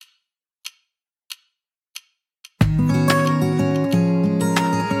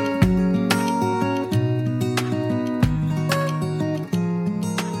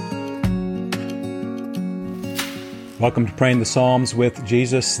Welcome to Praying the Psalms with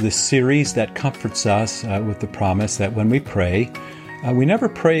Jesus, this series that comforts us with the promise that when we pray, we never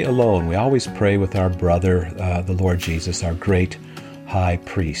pray alone. We always pray with our brother, the Lord Jesus, our great high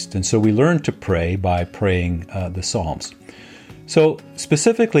priest. And so we learn to pray by praying the Psalms. So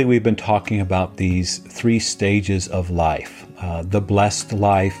specifically, we've been talking about these three stages of life, the blessed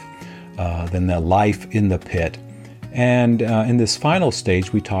life, then the life in the pit. And in this final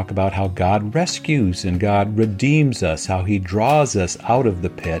stage, we talk about how God rescues and God redeems us, how He draws us out of the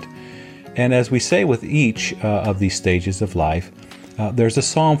pit. And as we say with each of these stages of life, there's a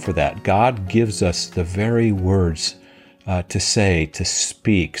psalm for that. God gives us the very words to say, to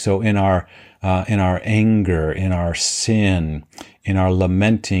speak. So in our anger, in our sin, in our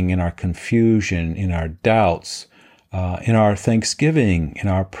lamenting, in our confusion, in our doubts, in our thanksgiving, in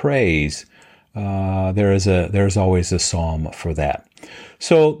our praise, there's always a psalm for that.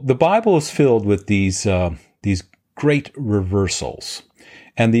 So the Bible is filled with these great reversals,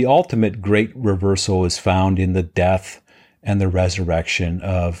 and the ultimate great reversal is found in the death and the resurrection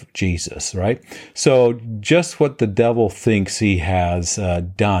of Jesus, right? So just what the devil thinks he has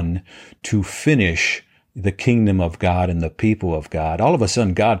done to finish the kingdom of God and the people of God, all of a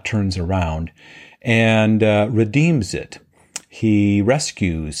sudden God turns around and redeems it. He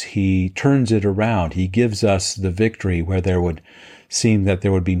rescues, He turns it around, He gives us the victory where there would seem that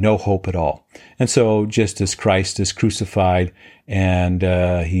there would be no hope at all. And so just as Christ is crucified and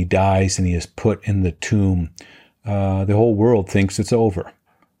He dies and He is put in the tomb, the whole world thinks it's over.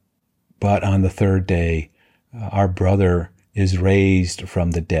 But on the third day, our brother is raised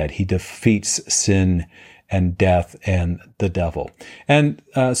from the dead. He defeats sin and death and the devil. And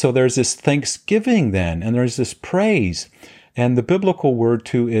so there's this thanksgiving then, and there's this praise. And the biblical word,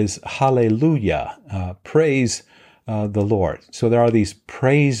 too, is hallelujah, praise the Lord. So there are these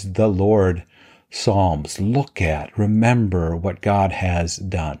praise the Lord psalms. Look at, remember what God has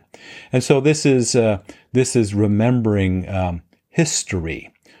done. And so this is remembering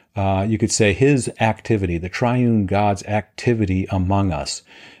history. You could say His activity, the triune God's activity among us,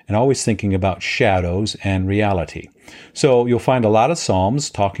 and always thinking about shadows and reality. So you'll find a lot of psalms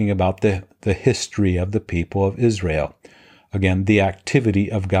talking about the history of the people of Israel. Again, the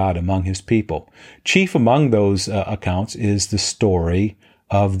activity of God among His people. Chief among those accounts is the story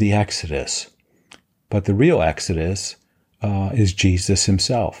of the Exodus. But the real Exodus is Jesus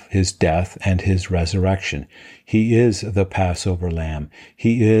Himself, His death and His resurrection. He is the Passover lamb.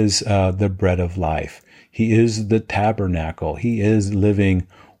 He is the bread of life. He is the tabernacle. He is living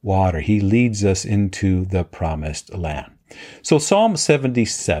water. He leads us into the promised land. So Psalm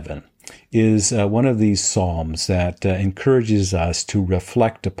 77 is one of these psalms that encourages us to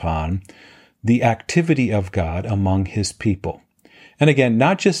reflect upon the activity of God among His people. And again,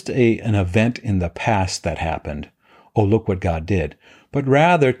 not just an event in the past that happened, oh, look what God did, but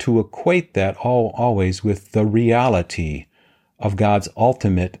rather to equate that always with the reality of God's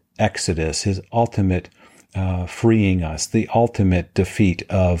ultimate exodus, His ultimate freeing us, the ultimate defeat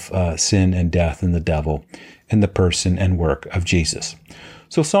of sin and death and the devil in the person and work of Jesus.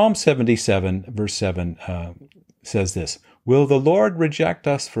 So Psalm 77, verse 7 says this, "Will the Lord reject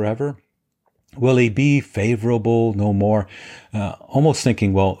us forever? Will He be favorable no more?" Almost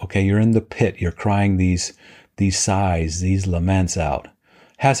thinking, well, okay, you're in the pit. You're crying these sighs, these laments out.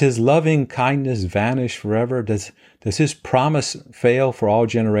 Has His loving kindness vanished forever? Does His promise fail for all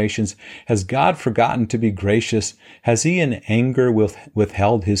generations? Has God forgotten to be gracious? Has He in anger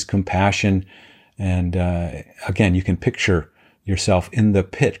withheld His compassion? And again, you can picture yourself in the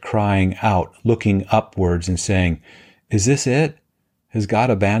pit crying out, looking upwards and saying, is this it? Has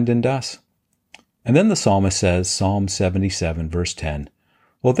God abandoned us? And then the psalmist says, Psalm 77, verse 10,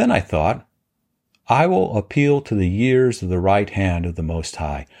 "Well, then I thought, I will appeal to the years of the right hand of the Most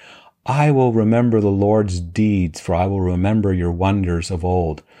High. I will remember the Lord's deeds, for I will remember your wonders of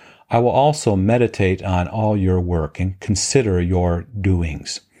old. I will also meditate on all your work and consider your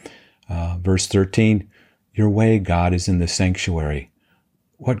doings." Verse 13, "Your way, God, is in the sanctuary."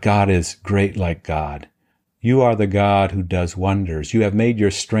 What God is great like God? You are the God who does wonders. You have made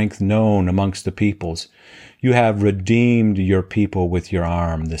your strength known amongst the peoples. You have redeemed your people with your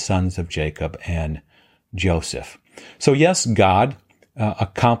arm, the sons of Jacob and Joseph. So yes, God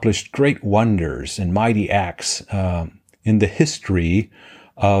accomplished great wonders and mighty acts in the history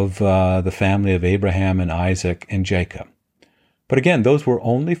of the family of Abraham and Isaac and Jacob. But again, those were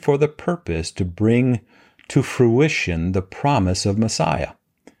only for the purpose to bring to fruition the promise of Messiah.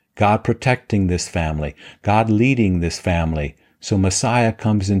 God protecting this family, God leading this family. So Messiah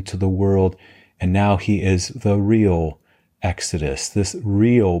comes into the world, and now He is the real Exodus, this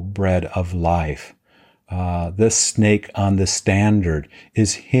real bread of life, This snake on the standard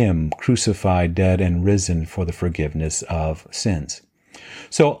is him crucified, dead, and risen for the forgiveness of sins.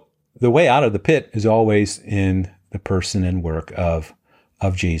 So the way out of the pit is always in the person and work of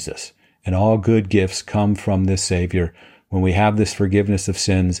Jesus. And all good gifts come from this Savior. When we have this forgiveness of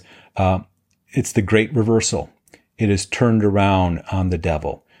sins, it's the great reversal. It is turned around on the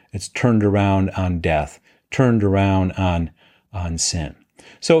devil. It's turned around on death, turned around on sin.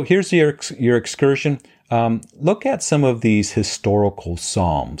 So here's your excursion. Look at some of these historical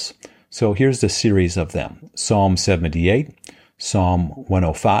psalms. So here's the series of them. Psalm 78, Psalm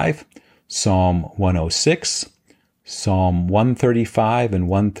 105, Psalm 106, Psalm 135 and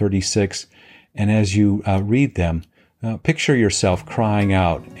 136. And as you read them, picture yourself crying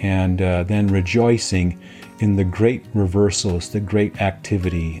out and then rejoicing in the great reversals, the great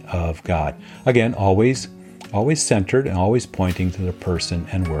activity of God. Again, always centered and always pointing to the person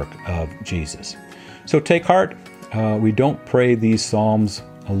and work of Jesus. So take heart. We don't pray these psalms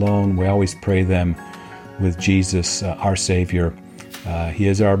alone. We always pray them with Jesus, our Savior. He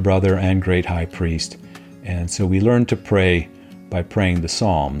is our brother and great high priest. And so we learn to pray by praying the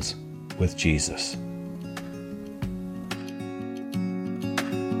psalms with Jesus.